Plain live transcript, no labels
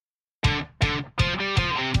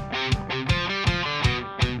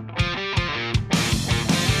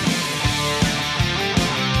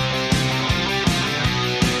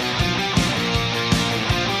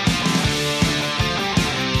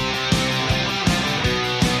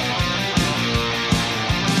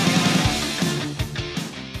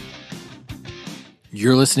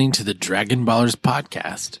You're listening to the Dragon Ballers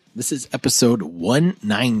podcast. This is episode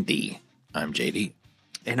 190. I'm JD.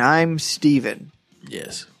 And I'm Steven.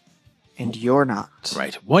 Yes. And you're not.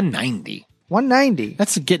 Right. 190. 190.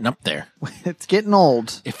 That's getting up there. It's getting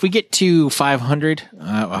old. If we get to 500,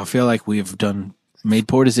 I feel like we've made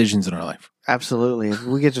poor decisions in our life. Absolutely. If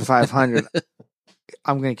we get to 500,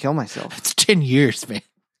 I'm going to kill myself. It's 10 years, man.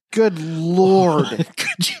 Good Lord.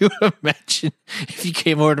 Could you imagine if you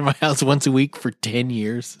came over to my house once a week for 10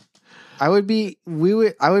 years? I would be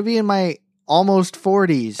in my almost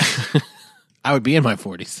 40s. I would be in my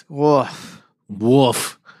 40s. Woof.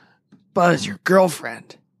 Woof. Buzz, your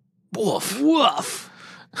girlfriend. Woof. Woof.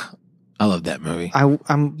 I love that movie.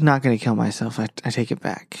 I'm not going to kill myself. I take it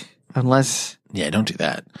back. Unless... Yeah, don't do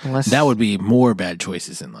that. Unless... That would be more bad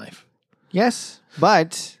choices in life. Yes,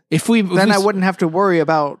 but... Then I wouldn't have to worry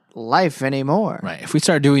about life anymore. Right. If we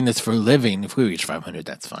start doing this for a living, if we reach 500,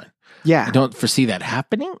 that's fine. Yeah. I don't foresee that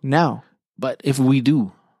happening. No. But if we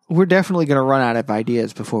do... We're definitely going to run out of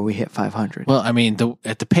ideas before we hit 500. Well, I mean,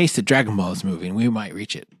 at the pace that Dragon Ball is moving, we might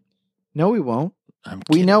reach it. No, we won't.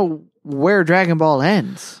 We know where Dragon Ball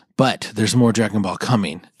ends. But there's more Dragon Ball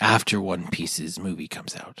coming after One Piece's movie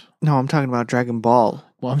comes out. No, I'm talking about Dragon Ball.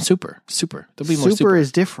 Well, I'm Super. There'll be more Super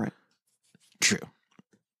is different. True.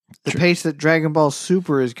 The pace that Dragon Ball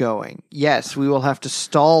Super is going. Yes, we will have to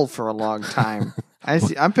stall for a long time.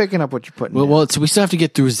 I'm picking up what you're putting down. Well, so we still have to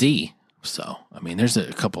get through Z. So, I mean, there's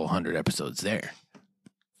a couple hundred episodes there.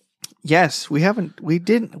 Yes, we've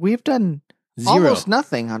done almost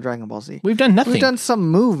nothing on Dragon Ball Z. We've done nothing. We've done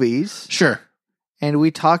some movies. Sure. And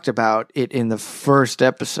we talked about it in the first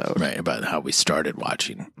episode. Right, about how we started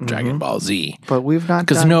watching Dragon Ball Z. But we've not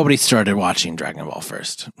because nobody started watching Dragon Ball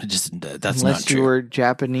first. That's unless not true. You were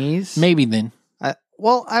Japanese. Maybe then.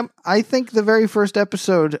 I think the very first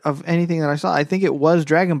episode of anything that I saw, I think it was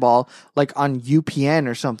Dragon Ball, like on UPN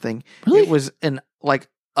or something. Really? It was an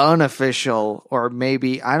unofficial, or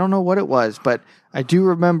maybe I don't know what it was, but I do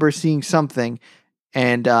remember seeing something,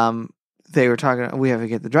 and they were talking. We have to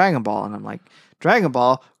get the Dragon Ball, and I'm like, Dragon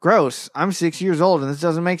Ball, gross. I'm 6 years old, and this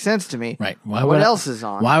doesn't make sense to me. Right. What else is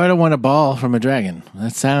on? Why would I want a ball from a dragon?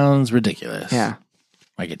 That sounds ridiculous. Yeah.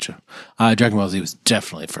 I get you. Dragon Ball Z was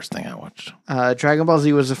definitely the first thing I watched. Dragon Ball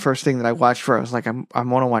Z was the first thing that I watched where I was like, I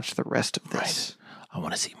want to watch the rest of this. Right. I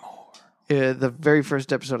want to see more. The very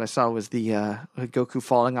first episode I saw was the Goku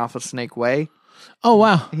falling off of Snake Way. Oh,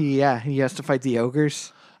 wow. He has to fight the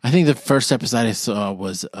ogres. I think the first episode I saw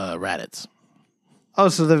was Raditz. Oh,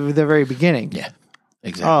 so the very beginning. Yeah,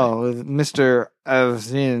 exactly. Oh, Mr.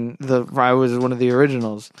 Avzin, I was one of the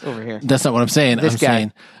originals over here. That's not what I'm saying.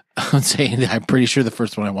 I'm saying that I'm pretty sure the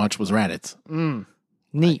first one I watched was Raditz.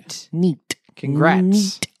 Neat. Congrats. Congrats.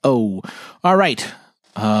 Neat. Oh, all right.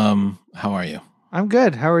 How are you? I'm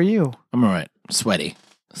good. How are you? I'm all right. Sweaty.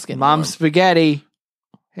 Mom spaghetti.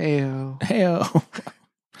 Hey-o. Hey-o.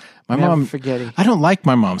 My mom spaghetti. I don't like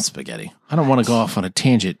my mom's spaghetti. I don't want to go off on a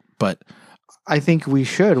tangent, but I think we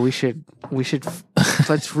should.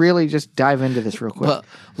 Let's really just dive into this real quick.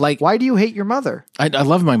 Well, why do you hate your mother? I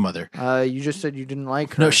love my mother. You just said you didn't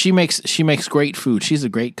like her. No, she makes great food. She's a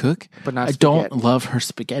great cook. But not I spaghetti. don't love her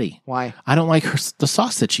spaghetti. Why? I don't like the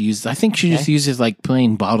sauce that she uses. I think she just uses like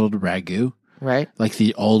plain bottled ragu. Right. Like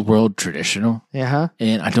the old world traditional. Yeah.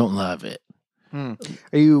 And I don't love it. Are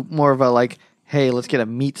you more of a hey, let's get a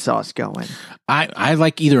meat sauce going? I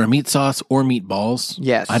like either a meat sauce or meatballs.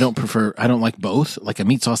 Yes. I don't like both, like a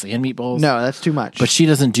meat sauce and meatballs. No, that's too much. But she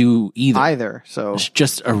doesn't do either. So it's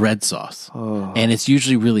just a red sauce. Oh. And it's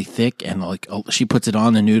usually really thick, and she puts it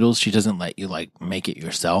on the noodles. She doesn't let you make it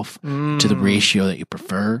yourself to the ratio that you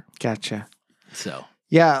prefer. Gotcha. So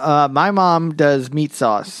yeah, my mom does meat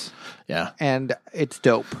sauce. Yeah. And it's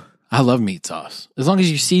dope. I love meat sauce as long as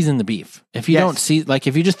you season the beef. If you don't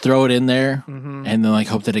if you just throw it in there and then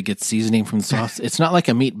hope that it gets seasoning from the sauce, it's not like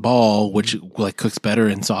a meatball which cooks better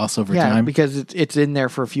in sauce over time. Yeah, because it's in there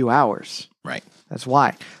for a few hours. Right. That's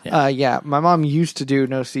why. Yeah. My mom used to do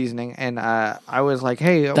no seasoning, and I was like,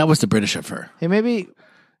 hey, that was the British of her. Hey, maybe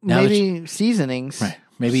seasonings. Right.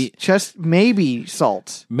 Maybe just maybe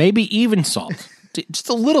salt. Maybe even salt. Just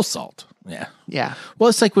a little salt. Yeah. Yeah. Well,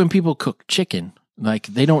 it's like when people cook chicken.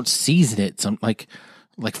 They don't season it. Like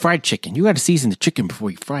fried chicken. You got to season the chicken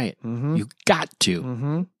before you fry it. Mm-hmm. You got to.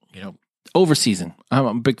 Mm-hmm. Over season. I'm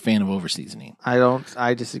a big fan of over seasoning.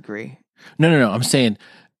 I disagree. No. I'm saying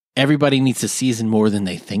everybody needs to season more than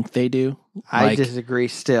they think they do. I disagree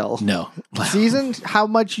still. No. Season how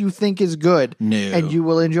much you think is good. No. And you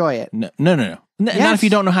will enjoy it. No. Yes. Not if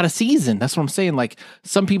you don't know how to season. That's what I'm saying.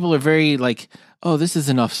 Some people are very oh, this is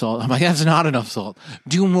enough salt. I'm like, that's not enough salt.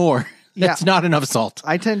 Do more. That's not enough salt.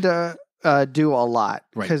 I tend to do a lot.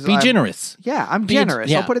 Right. 'Cause Be I'm- generous. Yeah, I'm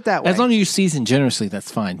generous. I'll put it that way. As long as you season generously,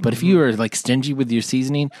 that's fine. But if you are like stingy with your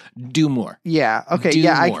seasoning, do more. Yeah. Okay. Do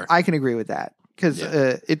Yeah, more. I can agree with that because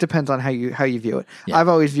it depends on how you view it. Yeah. I've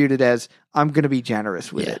always viewed it as I'm going to be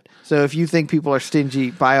generous with Yeah. it. So if you think people are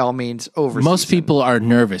stingy, by all means, over. Most people are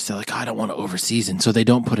nervous. They're like, I don't want to over season, so they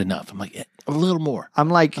don't put enough. I'm like, a little more. I'm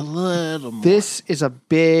like, A little more. this is a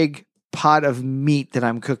big pot of meat that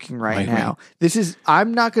I'm cooking right now. Right.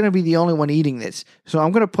 I'm not going to be the only one eating this. So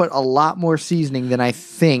I'm going to put a lot more seasoning than I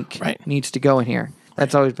think Right. needs to go in here.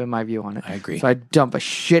 That's always been my view on it. I agree. So I dump a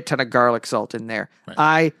shit ton of garlic salt in there. Right.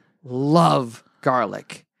 I love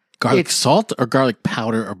garlic. Garlic It's- salt or garlic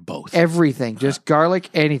powder or both? Everything. Just garlic,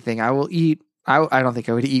 anything. I will eat. I don't think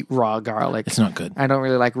I would eat raw garlic. It's not good. I don't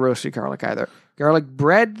really like roasted garlic either. Garlic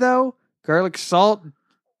bread, though, garlic salt,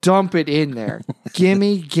 dump it in there.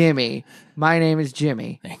 gimme. My name is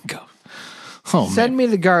Jimmy. There you go. Oh, Send man. me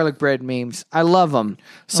the garlic bread memes. I love them.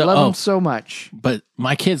 So- I love oh. them so much. But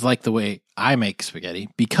my kids like the way I make spaghetti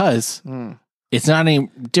because Mm. it's not any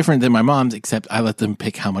different than my mom's, except I let them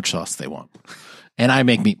pick how much sauce they want. And I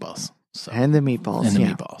make meatballs. So, And the meatballs. and the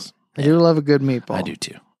yeah. meatballs. I do love a good meatball. I do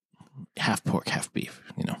too. Half pork, half beef.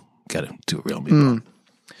 Got to do a real meatball.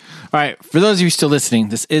 All right. For those of you still listening,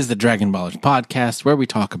 this is the Dragon Ballers podcast where we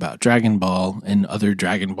talk about Dragon Ball and other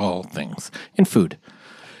Dragon Ball things and food.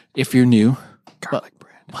 If you're new, Garlic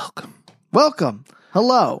bread. welcome. Welcome.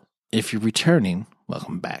 Hello. If you're returning,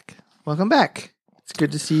 welcome back. Welcome back. It's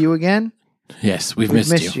good to see you again. Yes, we've We've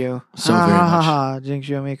missed you so very much. Jinx,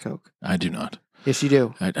 you owe me a Coke. I do not. Yes, you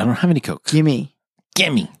do. I don't have any Coke. Gimme.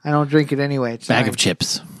 Gimme. I don't drink it anyway. It's Bag fine. of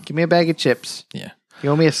chips. Give me a bag of chips. Yeah. You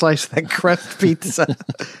owe me a slice of that crust pizza.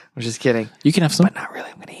 I'm just kidding. You can have some. But not really.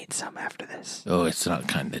 I'm going to eat some after this. Oh, it's not the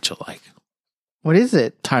kind that you'll like. What is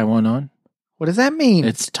it? Taiwan on. What does that mean?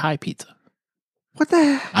 It's Thai pizza. What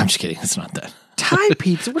the I'm just kidding. It's not that. Thai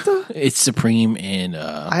pizza? What the? It's Supreme and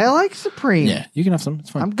I like Supreme. yeah, you can have some. It's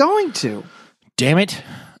fine. I'm going to. Damn it.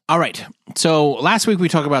 All right. So last week we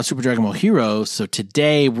talked about Super Dragon Ball Heroes. So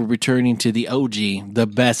today we're returning to the OG, the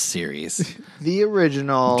best series, The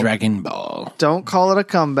original. Dragon Ball. Don't call it a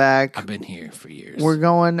comeback. I've been here for years. We're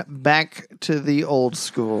going back to the old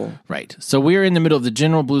school. Right. So we're in the middle of the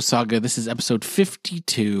General Blue Saga. This is episode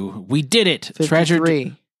 52. We did it.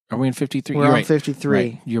 53. Are we in 53? We're You're on right. 53.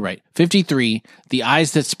 Right. You're right. 53. The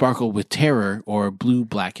Eyes That Sparkle with Terror, or Blue,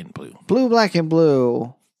 Black, and Blue. Blue, black, and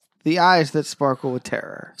blue. The eyes that sparkle with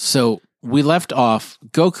terror. So we left off.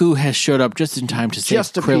 Goku has showed up just in time to save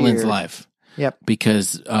Just Krillin's appeared. life. Yep.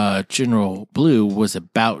 Because General Blue was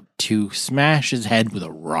about to smash his head with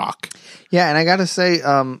a rock. Yeah, and I gotta say,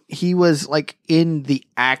 he was like in the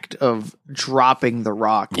act of dropping the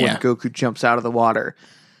rock when Yeah. Goku jumps out of the water.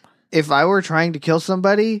 If I were trying to kill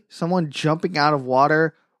somebody, someone jumping out of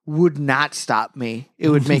water would not stop me. It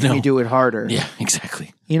would make No. me do it harder. Yeah,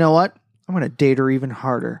 exactly. You know what? I'm gonna date her even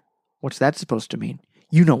harder. What's that supposed to mean?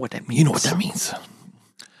 You know what that means. You know what that means.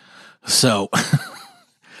 So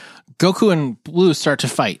Goku and Blue start to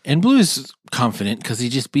fight. And Blue's confident because he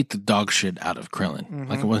just beat the dog shit out of Krillin.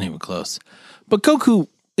 Like it wasn't even close. But Goku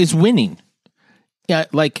is winning. Yeah,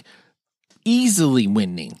 like easily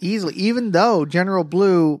winning. Easily, even though General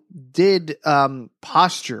Blue did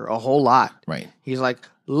posture a whole lot. Right. He's like,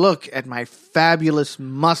 look at my fabulous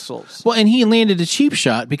muscles. Well, and he landed a cheap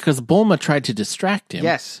shot because Bulma tried to distract him.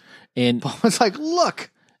 Yes. And It's like, look,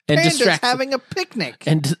 And Panda's distracts- having a picnic.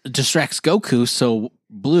 and distracts Goku, so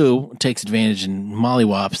Blue takes advantage and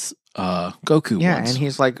mollywops Goku Yeah, once. and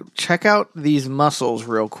he's like, check out these muscles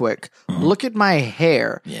real quick. Look at my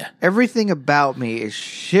hair. Yeah. Everything about me is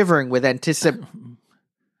shivering with anticipation.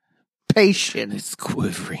 It's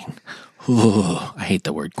quivering. Ugh, I hate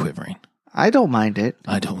the word quivering. I don't mind it.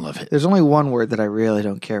 I don't love it. There's only one word that I really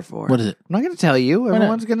don't care for. What is it? I'm not going to tell you. not?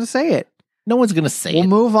 Everyone's going to say it. No one's going to say We'll it.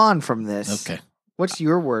 move on from this. Okay. What's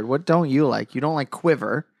your word? What don't you like? You don't like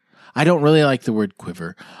quiver. I don't really like the word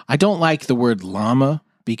quiver. I don't like the word llama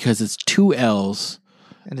because it's two L's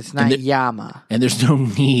And it's not Yama. and there's no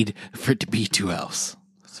need for it to be two L's.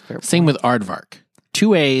 That's a fair Same with aardvark.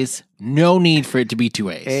 Two A's, no need for it to be two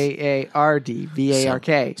A's.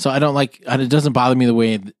 AARDVARK. So I don't like, it doesn't bother me the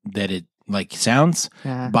way that it like sounds.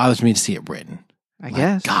 Yeah. It bothers me to see it written. I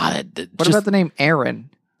guess. God, What about the name Aaron?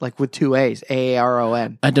 Like with two A's.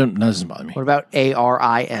 AARON. that doesn't bother me. What about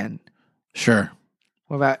ARIN? Sure.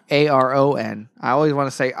 What about ARON? I always want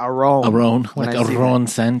to say Aron. Aron, when like I see Aron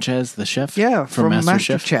Sanchez, the chef. Yeah, from Master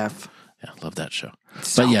MasterChef. Chef. Yeah, love that show.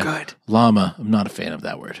 So but yeah, good. llama, I'm not a fan of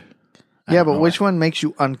that word. I Yeah, don't but know which why. one makes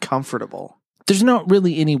you uncomfortable? There's not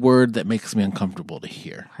really any word that makes me uncomfortable to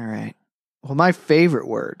hear. All right. Well, my favorite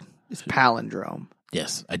word is palindrome.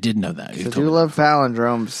 Yes, I did know that. I do love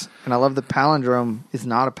palindromes, and I love that palindrome is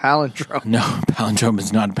not a palindrome. No, palindrome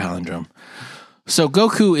is not a palindrome. So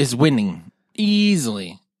Goku is winning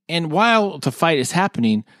easily. And while the fight is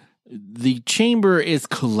happening, the chamber is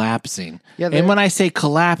collapsing. Yeah, and when I say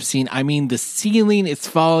collapsing, I mean the ceiling is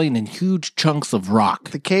falling in huge chunks of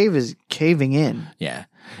rock. The cave is caving in. Yeah.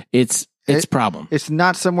 It's a problem. It's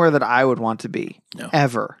not somewhere that I would want to be. No.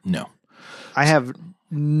 Ever. No. I have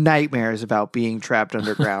nightmares about being trapped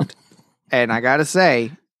underground. And I got to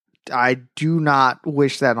say, I do not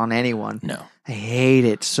wish that on anyone. No. I hate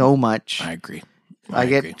it so much. I agree. I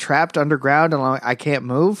get trapped underground and I can't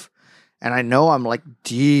move. And I know I'm like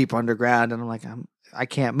deep underground and I'm like, I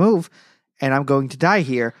can't move and I'm going to die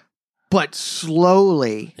here. But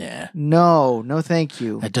slowly. Yeah. No, thank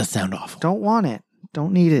you. That does sound awful. Don't want it.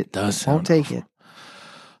 Don't need it. Does sound Won't take awful. it.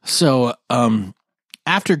 So,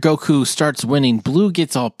 after Goku starts winning, Blue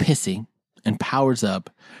gets all pissy and powers up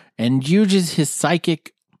and uses his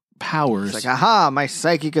psychic powers. It's like, aha, my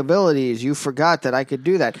psychic abilities. You forgot that I could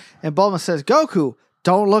do that. And Bulma says, Goku,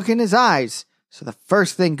 don't look in his eyes. So the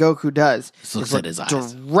first thing Goku does Just looks is look at his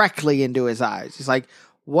eyes. directly into his eyes. He's like,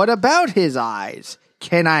 what about his eyes?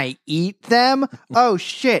 Can I eat them? Oh,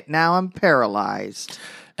 shit, now I'm paralyzed.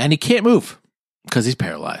 And he can't move because he's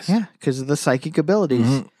paralyzed. Yeah, because of the psychic abilities.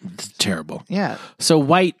 Mhm. It's terrible. Yeah. So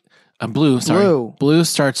Blue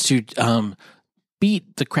starts to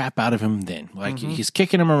beat the crap out of him then. Like he's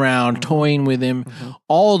kicking him around, toying with him.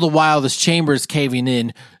 All the while this chamber is caving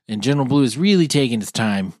in and General Blue is really taking his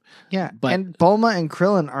time. Yeah, But- and Bulma and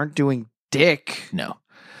Krillin aren't doing dick. No.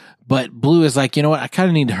 But Blue is like, you know what? I kind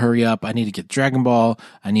of need to hurry up. I need to get Dragon Ball.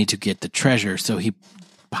 I need to get the treasure. So he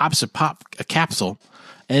pops a capsule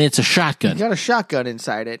and it's a shotgun. He's got a shotgun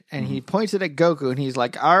inside it, and he points it at Goku, and he's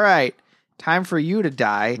like, all right, time for you to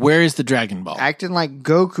die. Where is the Dragon Ball? Acting like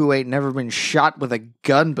Goku ain't never been shot with a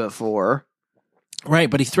gun before. Right,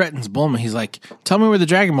 but he threatens Bulma. He's like, tell me where the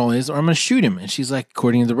Dragon Ball is or I'm going to shoot him. And she's like,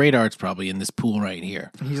 according to the radar, it's probably in this pool right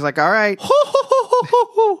here. And he's like, all right.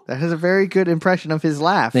 That is a very good impression of his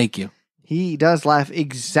laugh. Thank you. He does laugh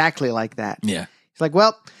exactly like that. Yeah. He's like,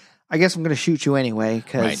 well, I guess I'm going to shoot you anyway Right.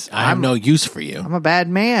 because I have no use for you. I'm a bad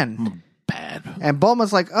man. Bad. And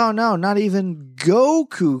Bulma's like, oh no, not even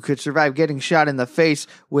Goku could survive getting shot in the face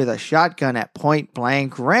with a shotgun at point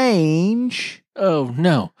blank range. Oh,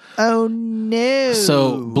 no. Oh no.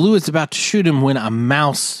 So Blue is about to shoot him when a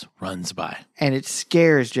mouse runs by. And it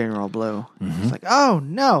scares General Blue. It's like, oh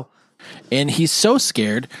no. And he's so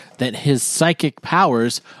scared that his psychic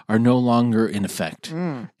powers are no longer in effect.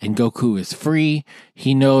 And Goku is free.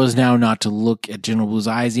 He knows now not to look at General Blue's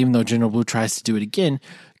eyes, even though General Blue tries to do it again.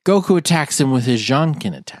 Goku attacks him with his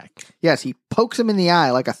Jonkin attack. Yes, he pokes him in the eye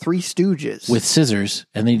like a Three Stooges. With scissors,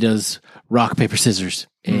 and then he does rock, paper, scissors,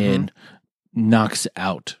 and knocks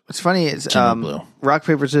out. What's funny is General Blue. rock,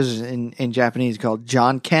 paper, scissors in Japanese called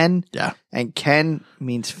John Ken. Yeah. And Ken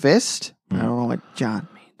means fist. I don't know what John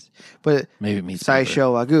means. But Maybe it means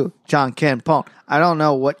Saisho Wagu, John Ken Pon. I don't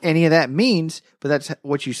know what any of that means, but that's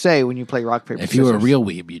what you say when you play rock, paper, If scissors. you were a real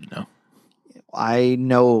weeb, you'd know. I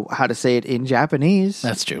know how to say it in Japanese.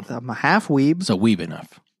 That's true. I'm a half weeb. So weeb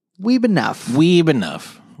enough. Weeb enough. Weeb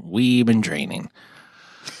enough. Weeb and draining.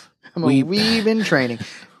 I'm a weeb in training.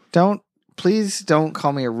 Please don't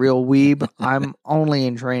call me a real weeb. I'm only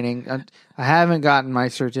in training. I haven't gotten my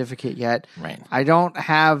certificate yet. Right. I don't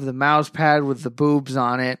have the mouse pad with the boobs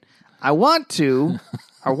on it. I want to.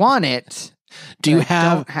 I want it. Do you I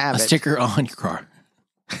have, don't have a it. sticker on your car?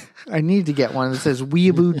 I need to get one that says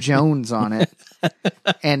Weeaboo Jones on it.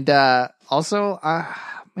 And also,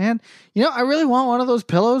 man, I really want one of those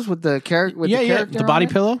pillows with the character. With the character the body on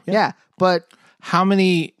it. pillow. Yeah, but How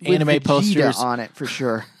many with anime Vegeta posters? on it for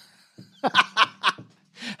sure.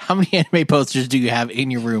 How many anime posters do you have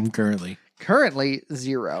in your room currently? Currently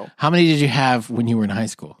 0. How many did you have when you were in high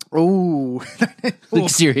school? Ooh. Like,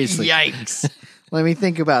 seriously. Yikes. Let me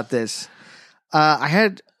think about this.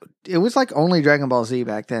 It was like only Dragon Ball Z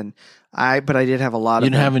back then. But I did have a lot You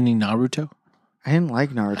of didn't have any Naruto? I didn't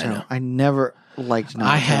like I know. Naruto. I never liked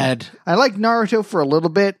Naruto. I I liked Naruto for a little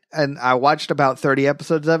bit, and I watched about 30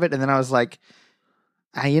 episodes of it, and then I was like,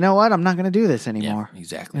 you know what? I'm not going to do this anymore. Yeah,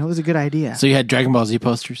 exactly. And it was a good idea. So you had Dragon Ball Z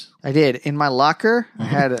posters? I did. In my locker, I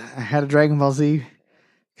had a Dragon Ball Z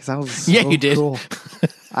because I was so Yeah, you did. cool.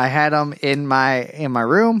 I had them in my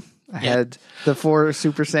room. I had the 4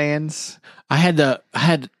 Super Saiyans. I had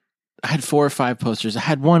 4 or 5 posters. I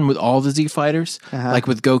had one with all the Z fighters, like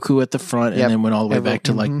with Goku at the front, Yep. and then went all the way back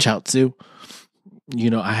to like Mhm.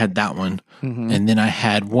 Chaozu. I had that one, and then I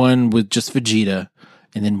had one with just Vegeta,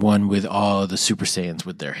 and then one with all the Super Saiyans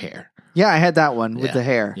with their hair. Yeah, I had that one with Yeah. the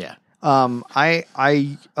hair. Yeah,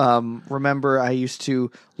 I remember I used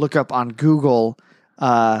to look up on Google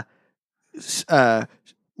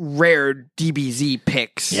rare DBZ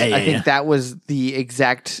pics. I think that was the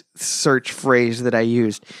exact search phrase that I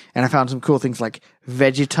used, and I found some cool things like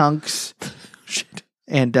Vegetunks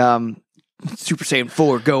and Super Saiyan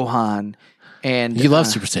 4 Gohan. And you love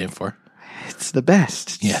Super Saiyan 4. It's the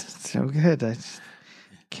best. Yeah, it's so good. I just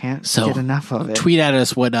can't get enough of it. Tweet at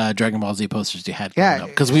us what Dragon Ball Z posters you had coming up,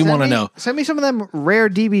 because we want to know. Send me some of them rare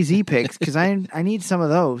DBZ pics, because I need some of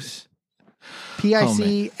those.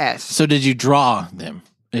 PICS. So did you draw them?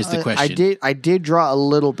 Is the question. I did draw a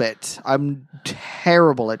little bit. I'm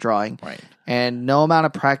terrible at drawing. Right. And no amount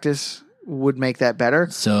of practice would make that better.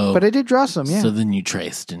 But I did draw some, yeah. So then you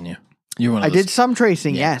traced, didn't you? You're one of I did some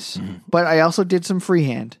tracing, yes. Mm-hmm. But I also did some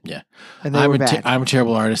freehand. Yeah. And they were bad. I'm a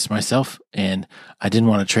terrible artist myself, and I didn't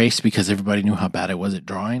want to trace because everybody knew how bad I was at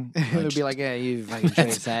drawing. It would be like, yeah, you fucking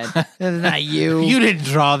trace that. That's not you. You didn't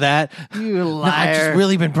draw that. You liar. No, I've just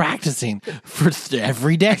really been practicing for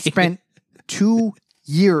every day. I spent 2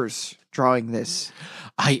 years drawing this.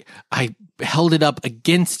 I held it up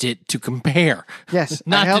against it to compare. Yes.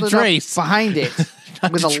 Not I held to it trace. Up behind it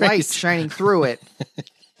with a light shining through it.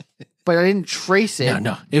 But I didn't trace it.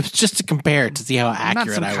 No. It was just to compare it to see how accurate I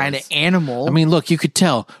was. I'm not some kind of animal. I mean, look, you could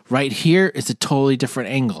tell right here is a totally different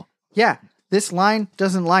angle. Yeah. This line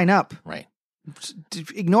doesn't line up. Right.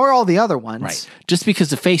 Ignore all the other ones. Right. Just because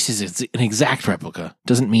the face is an exact replica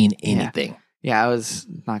doesn't mean anything. Yeah, I was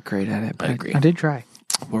not great at it, but I agree. I did try.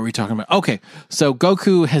 What were we talking about? Okay, so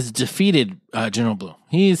Goku has defeated General Blue.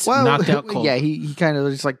 He's knocked out cold. Yeah, he kind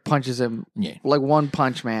of just like punches him like One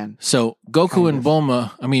Punch Man. So Goku and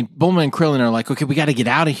Bulma and Krillin are like, okay, we got to get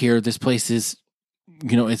out of here. This place is,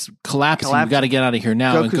 it's collapsing. We got to get out of here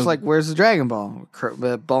now. Goku's like, where's the Dragon Ball?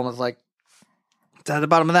 Bulma's like, it's at the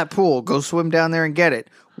bottom of that pool. Go swim down there and get it.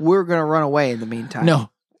 We're going to run away in the meantime.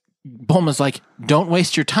 No. Bulma's like, don't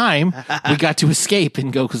waste your time. We got to escape.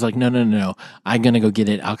 And Goku's like, no. I'm going to go get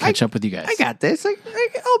it. I'll catch up with you guys. I got this.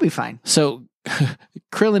 I'll be fine. So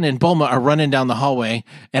Krillin and Bulma are running down the hallway.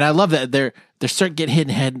 And I love that they're starting to get hit in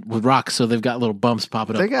the head with rocks. So they've got little bumps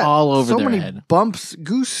popping up all over their head. So many bumps,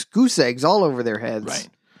 goose eggs all over their heads. Right.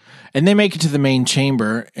 And they make it to the main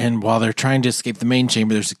chamber. And while they're trying to escape the main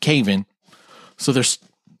chamber, there's a cave in. So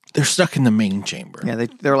they're stuck in the main chamber. Yeah,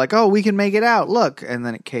 they're like, oh, we can make it out. Look. And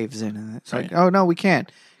then it caves in. And it's like, oh, no, we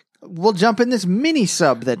can't. We'll jump in this mini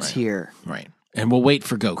sub that's here. Right. And we'll wait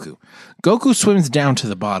for Goku. Goku swims down to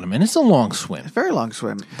the bottom, and it's a long swim. It's a very long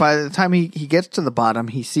swim. By the time he gets to the bottom,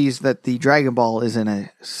 he sees that the Dragon Ball is in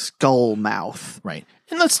a skull mouth. Right.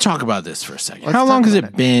 And let's talk about this for a second. How long has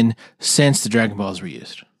it been since the Dragon Balls were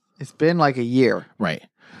used? It's been like a year. Right.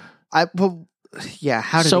 Yeah,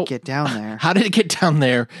 how did it get down there? How did it get down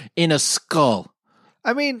there in a skull?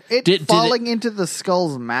 I mean, falling into the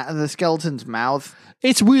skeleton's mouth.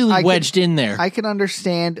 It's really wedged in there. I can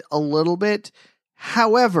understand a little bit.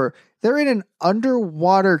 However, they're in an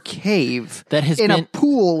underwater cave that has been a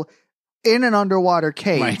pool in an underwater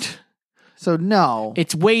cave. Right. So no,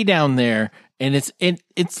 it's way down there, and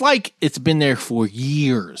it's like it's been there for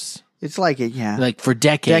years. It's like it, yeah, like for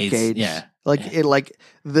decades. Yeah, like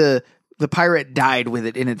the pirate died with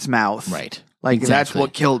it in its mouth. Right. Like that's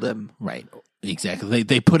what killed him. Right. Exactly.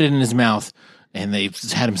 They put it in his mouth and they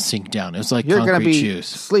had him sink down. It was like You're concrete be juice.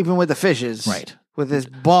 Sleeping with the fishes. Right. With this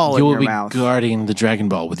ball in your mouth. You will be guarding the Dragon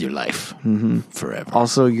Ball with your life forever.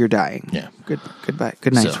 Also, you're dying. Yeah. Goodbye.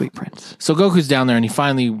 Good night, sweet prince. So Goku's down there and he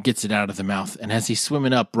finally gets it out of the mouth. And as he's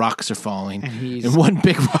swimming up, rocks are falling. And one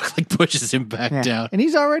big rock pushes him back down. And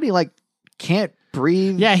he's already can't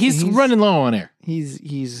breathe. Yeah, he's running low on air.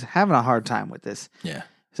 He's having a hard time with this. Yeah.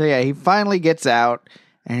 So yeah, he finally gets out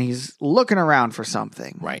and he's looking around for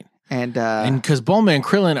something. Right. And because Bulma and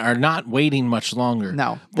Krillin are not waiting much longer.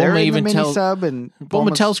 No. They're in the mini sub and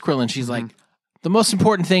Bulma tells Krillin, she's like, the most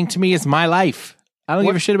important thing to me is my life. I don't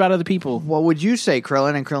give a shit about other people. What would you say,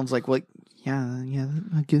 Krillin? And Krillin's like, well, yeah,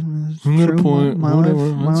 I guess that's true. Point. My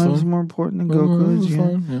life's more important than Goku's.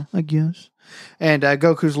 Yeah, I guess. And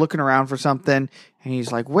Goku's looking around for something, and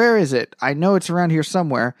he's like, where is it? I know it's around here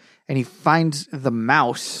somewhere. And he finds the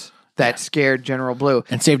mouse that scared General Blue.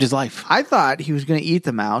 And saved his life. I thought he was going to eat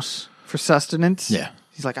the mouse for sustenance. Yeah.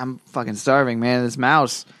 He's like, I'm fucking starving, man. This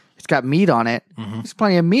mouse, it's got meat on it. There's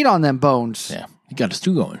plenty of meat on them bones. Yeah, he got a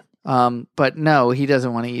stew going. But no, he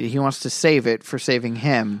doesn't want to eat it. He wants to save it for saving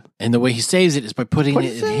him. And the way he saves it is by putting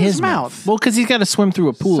it in his mouth. Well, because he's got to swim through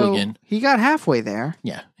a pool again. He got halfway there.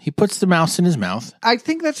 Yeah. He puts the mouse in his mouth. I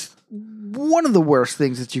think that's one of the worst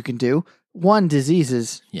things that you can do. One,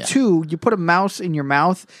 diseases. Yeah. Two, you put a mouse in your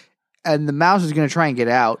mouth and the mouse is going to try and get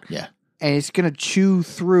out. Yeah. and it's going to chew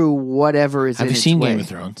through whatever is in Have you its seen way. Game of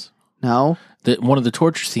Thrones? No. One of the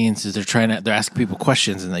torture scenes is they're asking people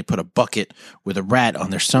questions, and they put a bucket with a rat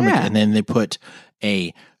on their stomach, Yeah. and then they put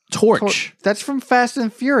a torch. That's from Fast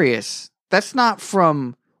and Furious. That's not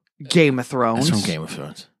from Game of Thrones. That's from Game of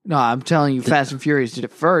Thrones. No, I'm telling you, Fast and Furious did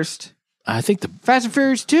it first. I think Fast and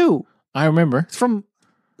Furious 2. I remember. It's from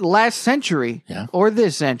last century. Yeah. Or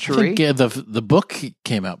this I century. think the book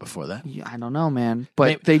came out before that. Yeah, I don't know, man.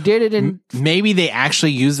 But they did it in... Maybe they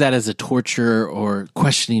actually used that as a torture or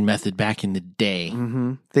questioning method back in the day.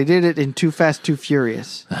 Mhm. They did it in Too Fast, Too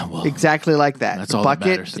Furious. Well, Exactly like that. that's The all that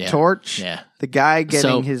bucket, matters. the Yeah. torch, Yeah. the guy getting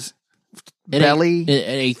So, his It belly. ate, it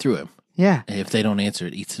ate through him. Yeah. And if they don't answer,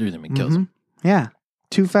 it eats through them and kills them. Yeah.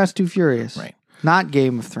 Too Fast, Too Furious. Right. Not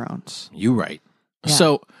Game of Thrones. You're right. Yeah.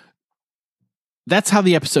 So that's how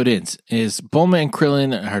the episode ends. Is Bulma and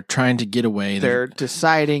Krillin are trying to get away. They're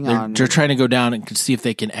deciding on... They're trying to go down and see if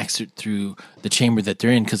they can exit through the chamber that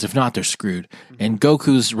they're in, because if not, they're screwed. And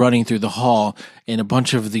Goku's running through the hall, and a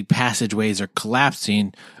bunch of the passageways are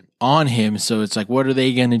collapsing on him. So it's like, what are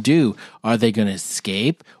they going to do? Are they going to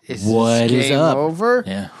escape? What this is game up? over?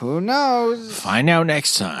 Yeah. Who knows? Find out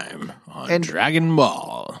next time on And- Dragon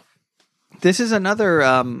Ball. This is another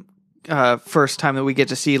first time that we get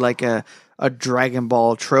to see like a Dragon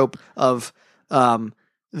Ball trope of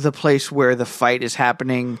the place where the fight is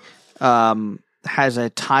happening has a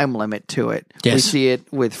time limit to it. We Yes. see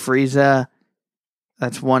it with Frieza.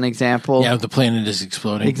 That's one example. Yeah, the planet is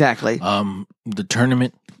exploding. Exactly. The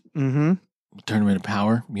tournament Mm-hmm. of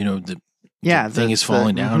power. You know, the Yeah. thing is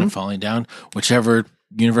falling down and falling down. Whichever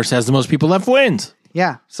universe has the most people left wins.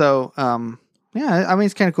 Yeah. So, yeah, I mean,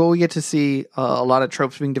 it's kind of cool. We get to see a lot of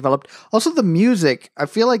tropes being developed. Also, the music. I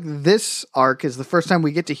feel like this arc is the first time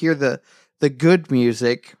we get to hear the good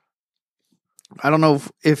music. I don't know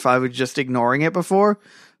if I was just ignoring it before,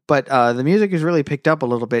 but the music is really picked up a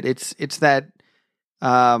little bit. It's that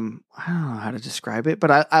I don't know how to describe it,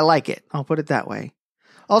 but I like it. I'll put it that way.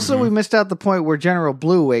 Also, we missed out the point where General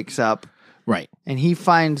Blue wakes up Right. and he's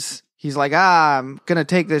like, I'm going to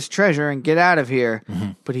take this treasure and get out of here.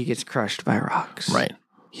 But he gets crushed by rocks. Right.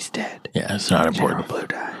 He's dead. Yeah, it's not General important. Blue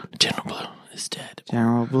died. General Blue is dead.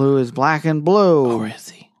 General Blue is black and blue. Or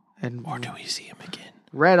is he? And Or do we see him again?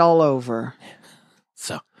 red all over.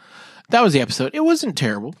 So that was the episode. It wasn't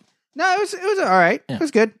terrible. No, it was all right. Yeah. It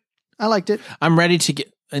was good. I liked it. I'm ready to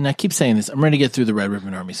get, and I keep saying this, I'm ready to get through the Red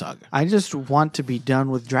Ribbon Army saga. I just want to be done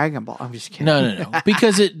with Dragon Ball. I'm just kidding. No.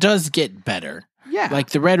 Because it does get better. Yeah. Like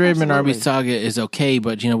the Red Ribbon Army absolutely. saga is okay,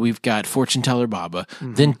 but we've got Fortune Teller Baba,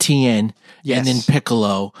 then Tien, Yes. and then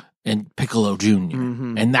Piccolo and Piccolo Jr.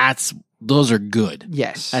 And those are good.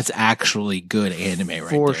 Yes. That's actually good anime right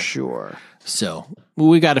for there. sure. So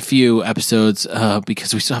we got a few episodes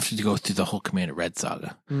because we still have to go through the whole Commander Red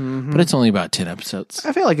saga. But it's only about 10 episodes.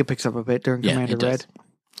 I feel like it picks up a bit during Commander it does.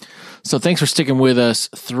 Red. So thanks for sticking with us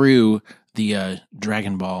through the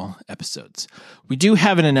Dragon Ball episodes. We do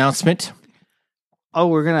have an announcement. Oh,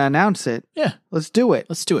 we're going to announce it. Yeah, Let's do it.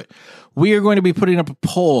 let's do it. We are going to be putting up a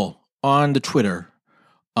poll on the Twitter.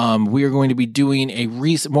 We are going to be doing a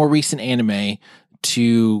more recent anime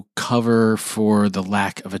to cover for the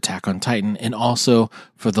lack of Attack on Titan and also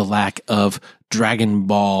for the lack of Dragon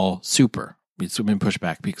Ball Super. It's been pushed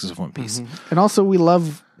back because of One Piece. And also, we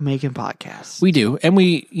love making podcasts. We do. And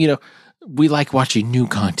we like watching new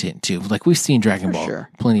content too. Like we've seen Dragon Ball sure.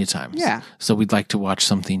 plenty of times. Yeah. So we'd like to watch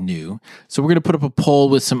something new. So we're going to put up a poll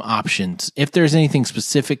with some options. If there's anything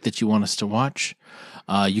specific that you want us to watch,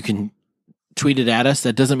 you can tweet it at us.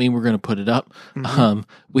 That doesn't mean we're going to put it up.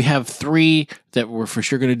 We have 3 that we're for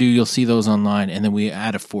sure going to do. You'll see those online. And then we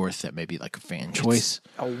add a 4th that may be like a fan choice.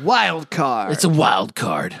 A wild card. It's a wild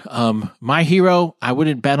card. My Hero, I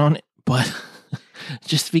wouldn't bet on it, but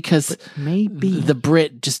just because Maybe. the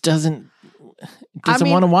Brit just doesn't I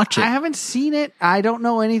mean, want to watch it. I haven't seen it. I don't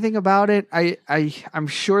know anything about it. I'm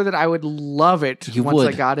sure that I would love it You once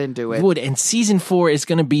would. I got into it. You would. And season 4 is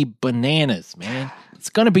going to be bananas, man. It's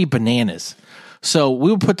going to be bananas. So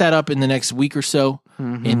we'll put that up in the next week or so,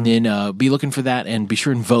 and then be looking for that, and be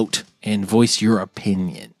sure and vote and voice your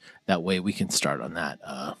opinion. That way we can start on that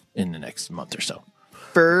in the next month or so.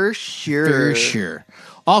 For sure. For sure.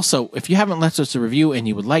 Also, if you haven't left us a review and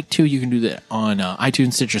you would like to, you can do that on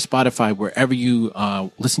iTunes, Stitcher, Spotify, wherever you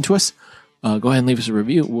listen to us. Go ahead and leave us a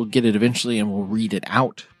review. We'll get it eventually and we'll read it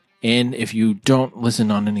out. And if you don't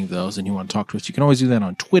listen on any of those and you want to talk to us, you can always do that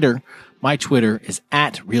on Twitter. My Twitter is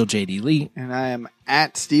 @RealJDLee. And I am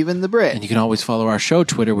at Steven the Brit. And you can always follow our show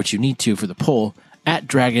Twitter, which you need to for the poll,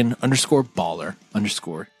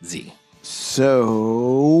 @Dragon_Baller_Z.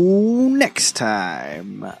 So next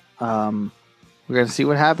time, We're going to see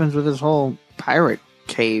what happens with this whole pirate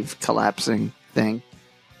cave collapsing thing.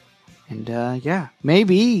 And yeah,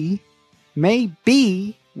 maybe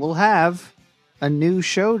we'll have a new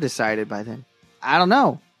show decided by then. I don't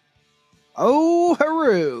know. Oh,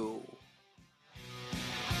 hooroo!